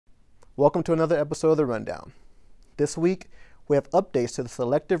Welcome to another episode of The Rundown. This week, we have updates to the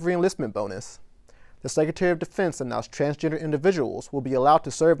Selective Reenlistment bonus. The Secretary of Defense announced transgender individuals will be allowed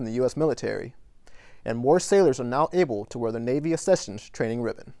to serve in the U.S. military, and more sailors are now able to wear the Navy Accession's training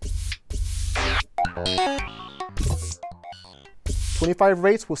ribbon. 25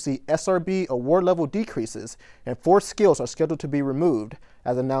 rates will see SRB award level decreases, and 4 skills are scheduled to be removed,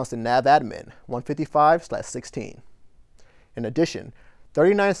 as announced in NAV Admin 155/16. In addition,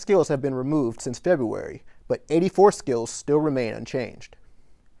 39 skills have been removed since February, but 84 skills still remain unchanged.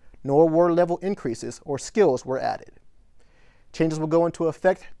 No award level increases or skills were added. Changes will go into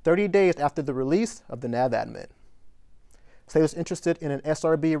effect 30 days after the release of the NAV Admin. Sailors interested in an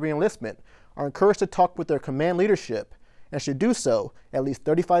SRB reenlistment are encouraged to talk with their command leadership and should do so at least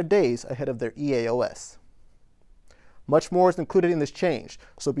 35 days ahead of their EAOS. Much more is included in this change,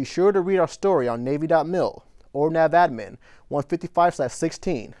 so be sure to read our story on Navy.mil or NAV Admin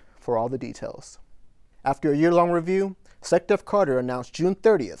 155/16 for all the details. After a year-long review, Selective Carter announced June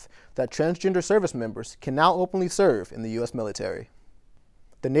 30th that transgender service members can now openly serve in the U.S. military.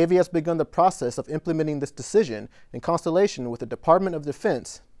 The Navy has begun the process of implementing this decision in consultation with the Department of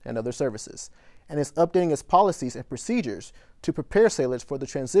Defense and other services, and is updating its policies and procedures to prepare sailors for the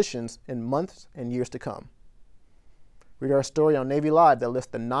transitions in months and years to come. Read our story on Navy Live that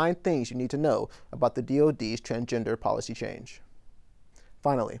lists the 9 things you need to know about the DoD's transgender policy change.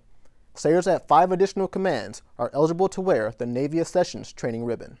 Finally, sailors at 5 additional commands are eligible to wear the Navy Accession's training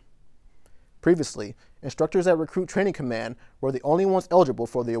ribbon. Previously, instructors at Recruit Training Command were the only ones eligible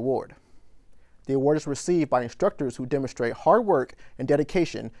for the award. The award is received by instructors who demonstrate hard work and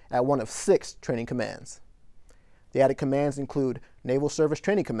dedication at one of 6 training commands. The added commands include Naval Service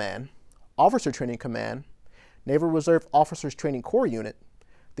Training Command, Officer Training Command, Naval Reserve Officers Training Corps Unit,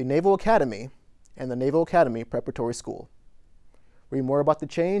 the Naval Academy, and the Naval Academy Preparatory School. Read more about the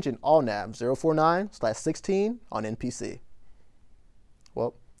change in all NAV 049/16 on NPC.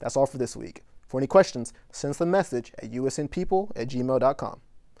 Well, that's all for this week. For any questions, send us a message at usnpeople@gmail.com.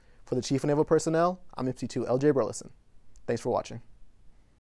 For the Chief of Naval Personnel, I'm MC2 LJ Burleson. Thanks for watching.